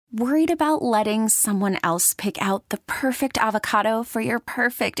Worried about letting someone else pick out the perfect avocado for your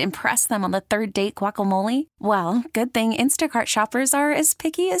perfect impress them on the third date guacamole? Well, good thing Instacart shoppers are as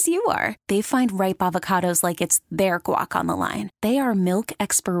picky as you are. They find ripe avocados like it's their guac on the line. They are milk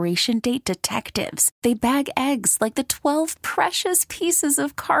expiration date detectives. They bag eggs like the 12 precious pieces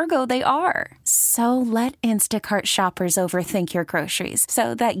of cargo they are. So let Instacart shoppers overthink your groceries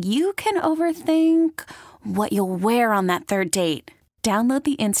so that you can overthink what you'll wear on that third date. Download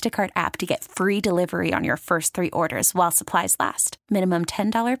the Instacart app to get free delivery on your first 3 orders while supplies last. Minimum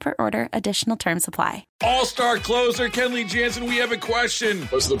 $10 per order. Additional terms apply. All-star closer Kenley Jansen, we have a question.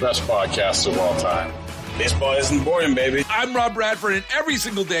 What's the best podcast of all time? Baseball isn't boring, baby. I'm Rob Bradford, and every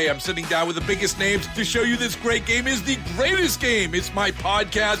single day I'm sitting down with the biggest names to show you this great game is the greatest game. It's my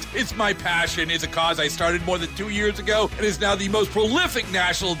podcast. It's my passion. It's a cause I started more than 2 years ago and is now the most prolific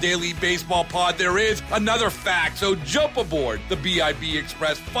national daily baseball pod there is. Another fact. So jump aboard the BIB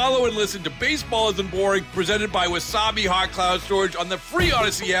Express. Follow and listen to Baseball Isn't Boring, presented by Wasabi Hot Cloud Storage on the free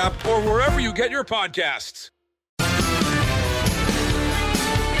Odyssey app or wherever you get your podcasts.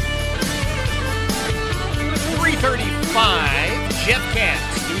 3:35, Jeff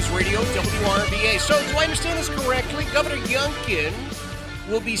Katz, News Radio, WRVA. So, do I understand this correctly? Governor Youngkin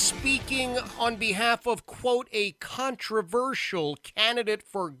will be speaking on behalf of, quote, a controversial candidate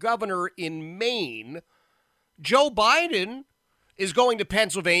for governor in Maine. Joe Biden is going to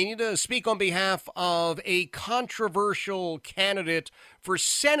Pennsylvania to speak on behalf of a controversial candidate for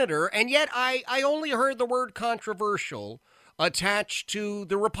senator, and yet I only heard the word controversial attached to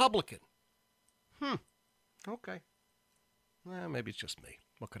the Republican. Okay. Well, maybe it's just me.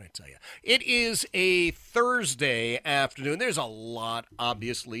 What can I tell you? It is a Thursday afternoon. There's a lot,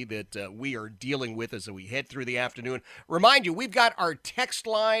 obviously, that we are dealing with as we head through the afternoon. Remind you, we've got our text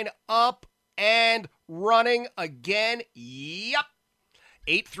line up and running again. Yep.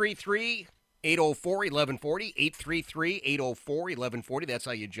 833-804-1140. 833-804-1140. That's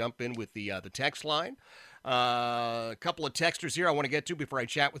how you jump in with the text line. A couple of texters here I want to get to before I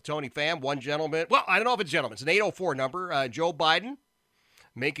chat with Tony Pham. One gentleman, well, I don't know if it's a gentleman. It's an 804 number. Joe Biden,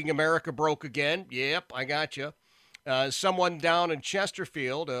 making America broke again. Yep, I got you. Someone down in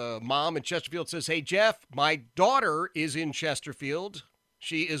Chesterfield, mom in Chesterfield says, hey, Jeff, my daughter is in Chesterfield.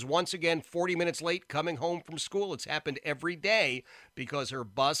 She is once again 40 minutes late coming home from school. It's happened every day because her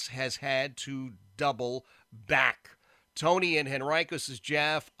bus has had to double back. Tony in Henrico says,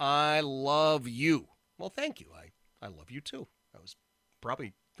 Jeff, I love you. Well, thank you. I love you, too. That was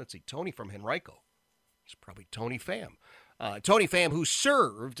probably, let's see, Tony from Henrico. It's probably Tony Pham. Tony Pham, who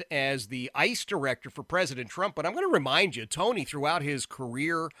served as the ICE director for President Trump. But I'm going to remind you, Tony, throughout his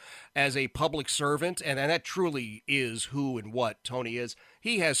career as a public servant, and that truly is who and what Tony is,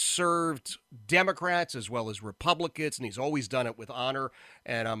 he has served Democrats as well as Republicans, and he's always done it with honor.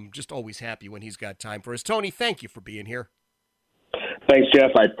 And I'm just always happy when he's got time for us. Tony, thank you for being here. Thanks, Jeff.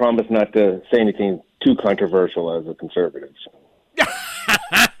 I promise not to say anything too controversial as a conservative.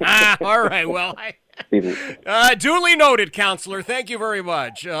 All right. Well, duly noted, counselor. Thank you very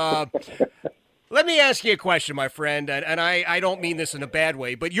much. Let me ask you a question, my friend, and I don't mean this in a bad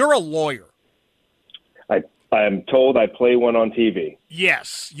way, but you're a lawyer. I am told I play one on TV.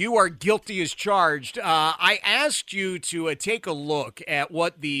 Yes, you are guilty as charged. I asked you to take a look at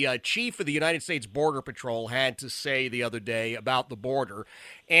what the chief of the United States Border Patrol had to say the other day about the border.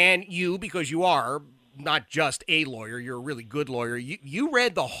 And you, because you are not just a lawyer, you're a really good lawyer, you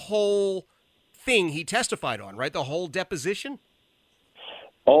read the whole thing he testified on, right? The whole deposition?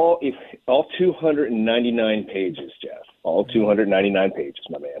 All 299 pages, Jeff. All 299 pages,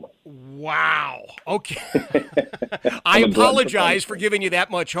 my man. Wow. Okay. I apologize for giving you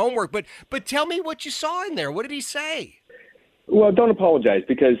that much homework, but tell me what you saw in there. What did he say? Well, don't apologize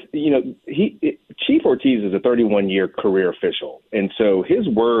because, Chief Ortiz is a 31-year career official. And so his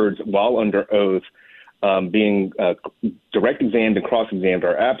words, while under oath, being direct examined and cross-examined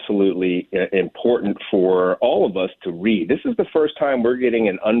are absolutely important for all of us to read. This is the first time we're getting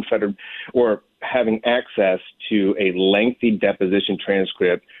an unfettered or having access to a lengthy deposition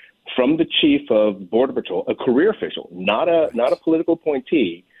transcript from the chief of Border Patrol, a career official, not a political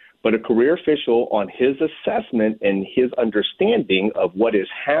appointee, but a career official on his assessment and his understanding of what is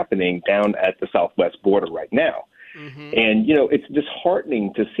happening down at the southwest border right now. Mm-hmm. And, it's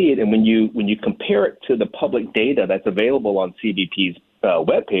disheartening to see it. And when you compare it to the public data that's available on CBP's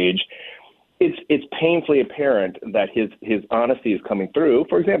webpage, it's painfully apparent that his honesty is coming through.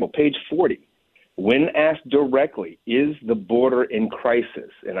 For example, page 40, when asked directly, is the border in crisis?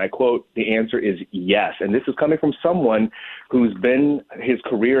 And I quote, the answer is yes. And this is coming from someone who's been his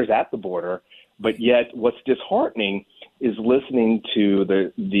career is at the border. But yet what's disheartening is listening to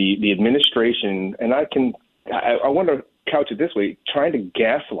the administration, and I want to couch it this way, trying to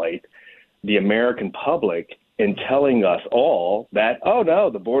gaslight the American public and telling us all that, oh, no,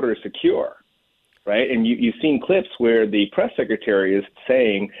 the border is secure, right? And you've seen clips where the press secretary is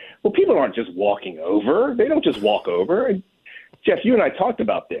saying, well, people aren't just walking over. They don't just walk over. And Jeff, you and I talked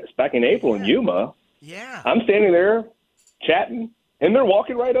about this back in April in Yuma. Yeah. I'm standing there chatting, and they're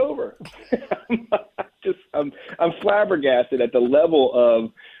walking right over. I'm flabbergasted at the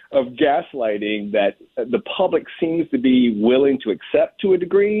level of gaslighting that the public seems to be willing to accept to a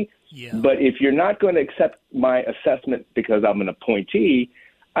degree. Yeah. But if you're not going to accept my assessment because I'm an appointee,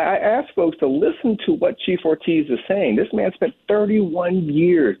 I ask folks to listen to what Chief Ortiz is saying. This man spent 31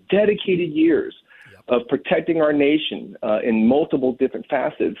 years, dedicated years, of protecting our nation in multiple different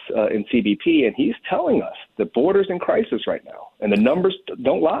facets in CBP, and he's telling us the border's in crisis right now, and the numbers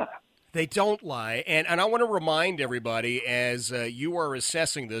don't lie. They don't lie. And I want to remind everybody, as you are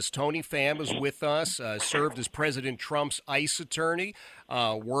assessing this, Tony Pham is with us, served as President Trump's ICE attorney,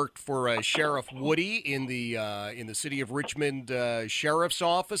 worked for Sheriff Woody in the city of Richmond Sheriff's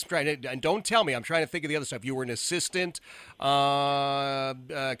Office. And don't tell me, I'm trying to think of the other stuff. You were an assistant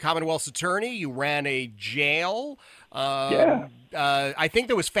Commonwealth's attorney. You ran a jail. I think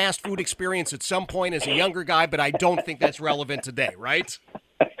there was fast food experience at some point as a younger guy, but I don't think that's relevant today, right?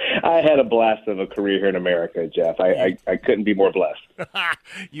 I had a blast of a career here in America, Jeff. I couldn't be more blessed.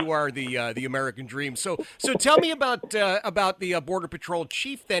 You are the American dream. So tell me about the Border Patrol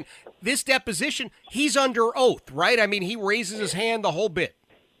chief then. This deposition, he's under oath, right? I mean, he raises his hand the whole bit.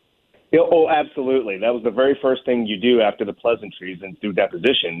 Oh, absolutely. That was the very first thing you do after the pleasantries and through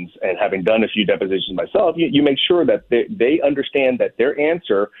depositions. And having done a few depositions myself, you make sure that they understand that their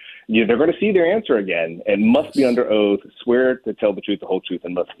answer, they're going to see their answer again and must be under oath, swear to tell the truth, the whole truth,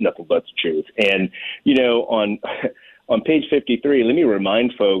 and nothing but the truth. And, on page 53, let me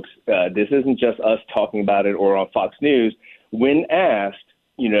remind folks, this isn't just us talking about it or on Fox News. When asked,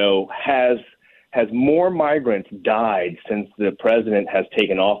 has more migrants died since the president has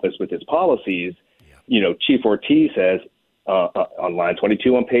taken office with his policies? Chief Ortiz says on line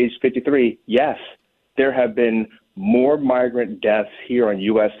 22 on page 53, yes, there have been more migrant deaths here on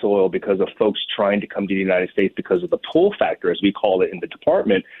U.S. soil because of folks trying to come to the United States because of the pull factor, as we call it in the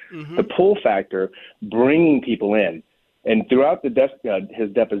department, the pull factor, bringing people in. And throughout his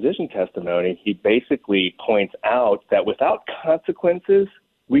deposition testimony, he basically points out that without consequences,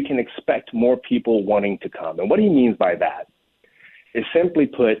 we can expect more people wanting to come. And what he means by that is simply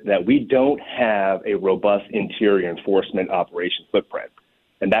put that we don't have a robust interior enforcement operation footprint.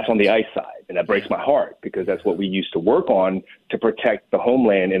 And that's on the ICE side. And that breaks my heart because that's what we used to work on to protect the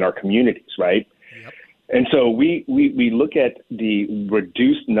homeland in our communities, right? Yep. And so we look at the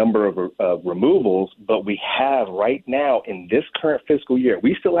reduced number of removals, but we have right now in this current fiscal year,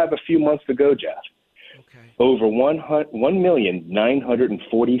 we still have a few months to go, Jeff. Over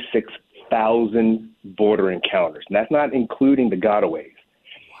 1,946,000 border encounters. And that's not including the gotaways.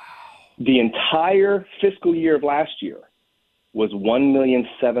 Wow. The entire fiscal year of last year was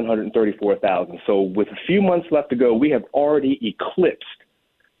 1,734,000. So with a few months left to go, we have already eclipsed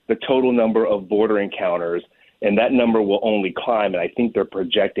the total number of border encounters, and that number will only climb. And I think they're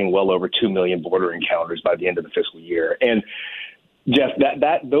projecting well over 2 million border encounters by the end of the fiscal year. And Jeff,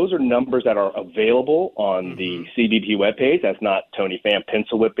 those are numbers that are available on the CBP webpage. That's not Tony Pham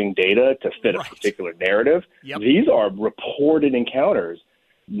pencil whipping data to fit a particular narrative. Yep. These are reported encounters,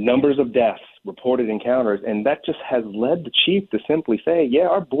 numbers of deaths, reported encounters, and that just has led the chief to simply say, yeah,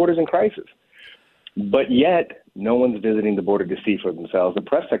 our border's in crisis. But yet, no one's visiting the border to see for themselves. The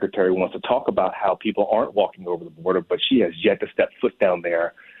press secretary wants to talk about how people aren't walking over the border, but she has yet to step foot down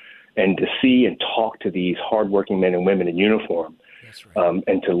there and to see and talk to these hardworking men and women in uniform. Right.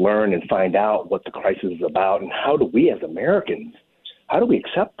 And to learn and find out what the crisis is about, and how do we as Americans, how do we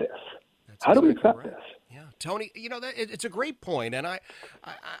accept this? How do we accept this? Yeah, Tony, it's a great point, and I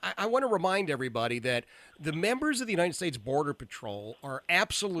want to remind everybody that the members of the United States Border Patrol are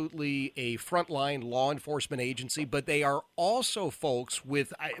absolutely a frontline law enforcement agency, but they are also folks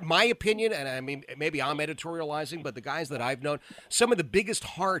with, my opinion, and I mean, maybe I'm editorializing, but the guys that I've known, some of the biggest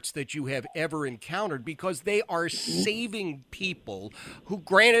hearts that you have ever encountered, because they are saving people who,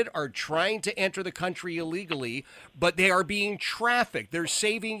 granted, are trying to enter the country illegally, but they are being trafficked. They're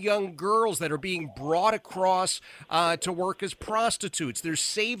saving young girls that are being brought across to work as prostitutes. They're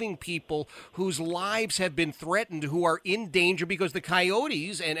saving people whose lives have have been threatened, who are in danger because the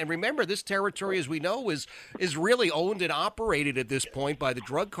coyotes, and remember, this territory, as we know, is really owned and operated at this point by the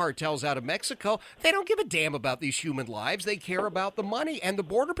drug cartels out of Mexico. They don't give a damn about these human lives. They care about the money. And the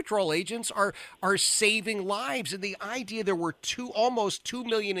Border Patrol agents are saving lives. And the idea there were almost 2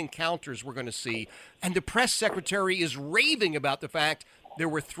 million encounters we're going to see. And the press secretary is raving about the fact there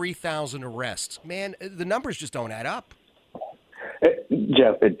were 3,000 arrests. Man, the numbers just don't add up.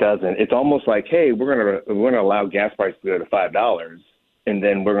 Jeff, it doesn't. It's almost like, hey, we're gonna allow gas prices to go to $5, and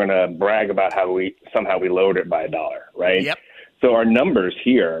then we're gonna brag about how we lowered it by $1, right? Yep. So our numbers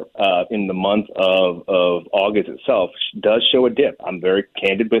here in the month of August itself does show a dip. I'm very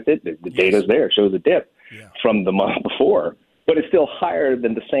candid with it. The data's there. It shows a dip from the month before, but it's still higher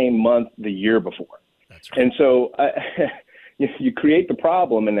than the same month the year before. That's right. And so you create the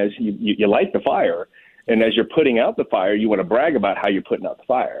problem, and as you light the fire, and as you're putting out the fire, you want to brag about how you're putting out the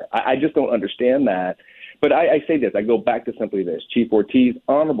fire. I just don't understand that. But I say this. I go back to simply this. Chief Ortiz,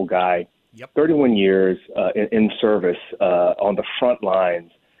 honorable guy, 31 years in service on the front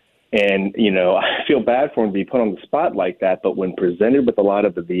lines. And, I feel bad for him to be put on the spot like that. But when presented with a lot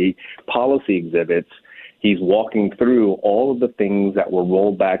of the policy exhibits, he's walking through all of the things that were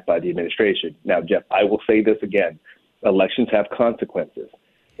rolled back by the administration. Now, Jeff, I will say this again. Elections have consequences.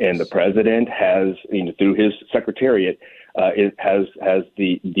 And the president has, through his secretariat, has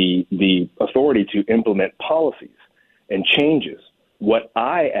the authority to implement policies and changes. What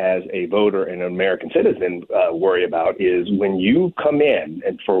I, as a voter and an American citizen, worry about is when you come in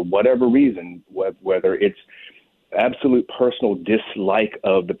and for whatever reason, whether it's absolute personal dislike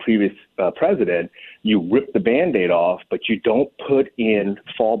of the previous president, you rip the Band-Aid off, but you don't put in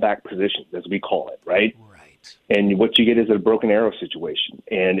fallback positions, as we call it, right? And what you get is a broken arrow situation,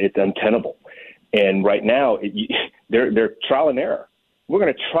 and it's untenable. And right now, they're trial and error. We're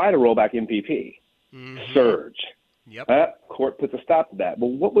going to try to roll back MPP, surge. Yep. Court puts a stop to that. Well,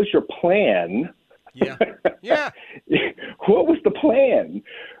 what was your plan? Yeah. What was the plan?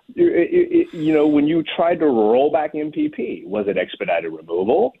 When you tried to roll back MPP, was it expedited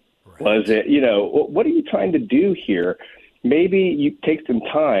removal? Right. Was it, what are you trying to do here? Maybe you take some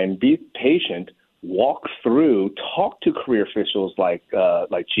time, be patient, walk through, talk to career officials like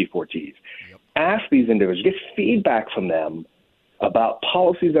Chief Ortiz. Yep. Ask these individuals, get feedback from them about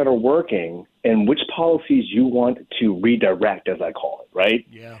policies that are working and which policies you want to redirect, as I call it, right?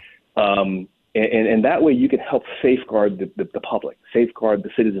 Yeah. And that way you can help safeguard the public, safeguard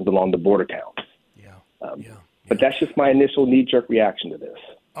the citizens along the border towns. Yeah. But that's just my initial knee-jerk reaction to this.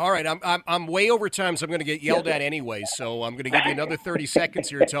 All right, I'm way over time, so I'm going to get yelled at anyway. So I'm going to give you another 30 seconds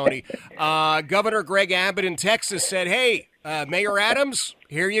here, Tony. Governor Greg Abbott in Texas said, "Hey, Mayor Adams,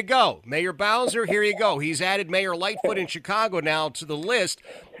 here you go. Mayor Bowser, here you go." He's added Mayor Lightfoot in Chicago now to the list.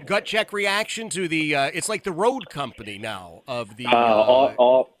 Gut check reaction to the it's like the road company now of the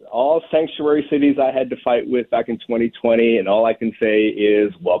all sanctuary cities I had to fight with back in 2020, and all I can say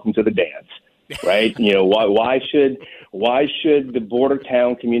is welcome to the dance. Right? Why should the border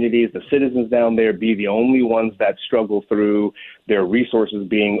town communities, the citizens down there, be the only ones that struggle through their resources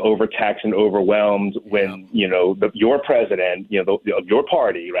being overtaxed and overwhelmed when, your president, of your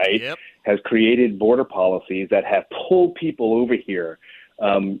party, right, has created border policies that have pulled people over here.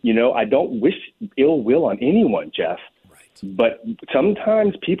 I don't wish ill will on anyone, Jeff. Right. But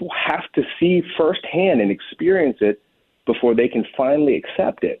sometimes people have to see firsthand and experience it before they can finally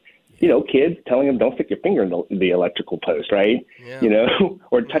accept it. Kids telling them don't stick your finger in the electrical post, right? Yeah.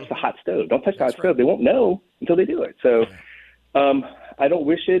 Or touch the hot stove. Don't touch the hot stove. They won't know until they do it. So I don't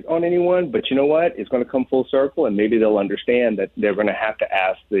wish it on anyone, but you know what? It's going to come full circle, and maybe they'll understand that they're going to have to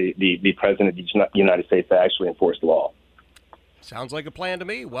ask the president of the United States to actually enforce the law. Sounds like a plan to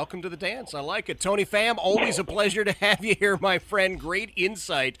me. Welcome to the dance. I like it. Tony Pham, always a pleasure to have you here, my friend. Great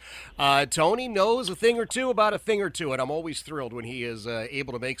insight. Tony knows a thing or two about a thing or two, and I'm always thrilled when he is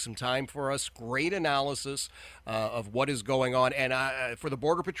able to make some time for us. Great analysis of what is going on. And for the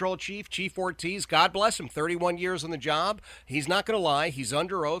Border Patrol Chief, Chief Ortiz, God bless him, 31 years on the job. He's not going to lie. He's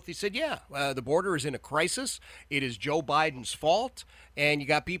under oath. He said, the border is in a crisis. It is Joe Biden's fault, and you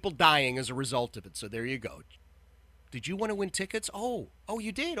got people dying as a result of it. So there you go. Did you want to win tickets? Oh,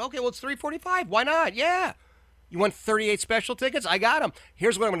 you did? Okay, well, it's $345. Why not? Yeah. You want 38 special tickets? I got them.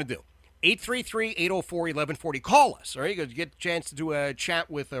 Here's what I'm going to do. 833-804-1140. Call us, all right? You get a chance to do a chat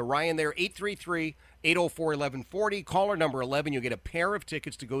with Ryan there. 833-804-1140. Caller number 11. You'll get a pair of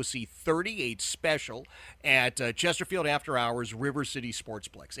tickets to go see 38 Special at Chesterfield After Hours, River City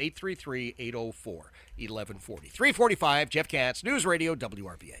Sportsplex. 833-804-1140. 345, Jeff Katz, News Radio,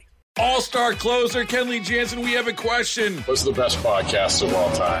 WRVA. All-star closer Kenley Jansen, we have a question. What's the best podcast of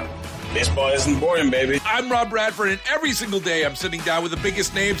all time? Baseball isn't boring, baby. I'm Rob Bradford, and every single day I'm sitting down with the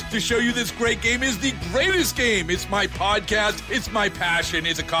biggest names to show you this great game is the greatest game. It's my podcast. It's my passion.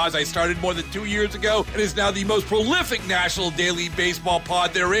 It's a cause I started more than 2 years ago and is now the most prolific national daily baseball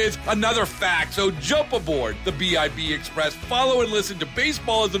pod there is. Another fact, so jump aboard the BIB Express. Follow and listen to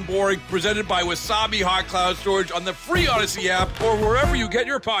Baseball Isn't Boring, presented by Wasabi Hot Cloud Storage on the free Odyssey app or wherever you get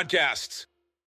your podcasts.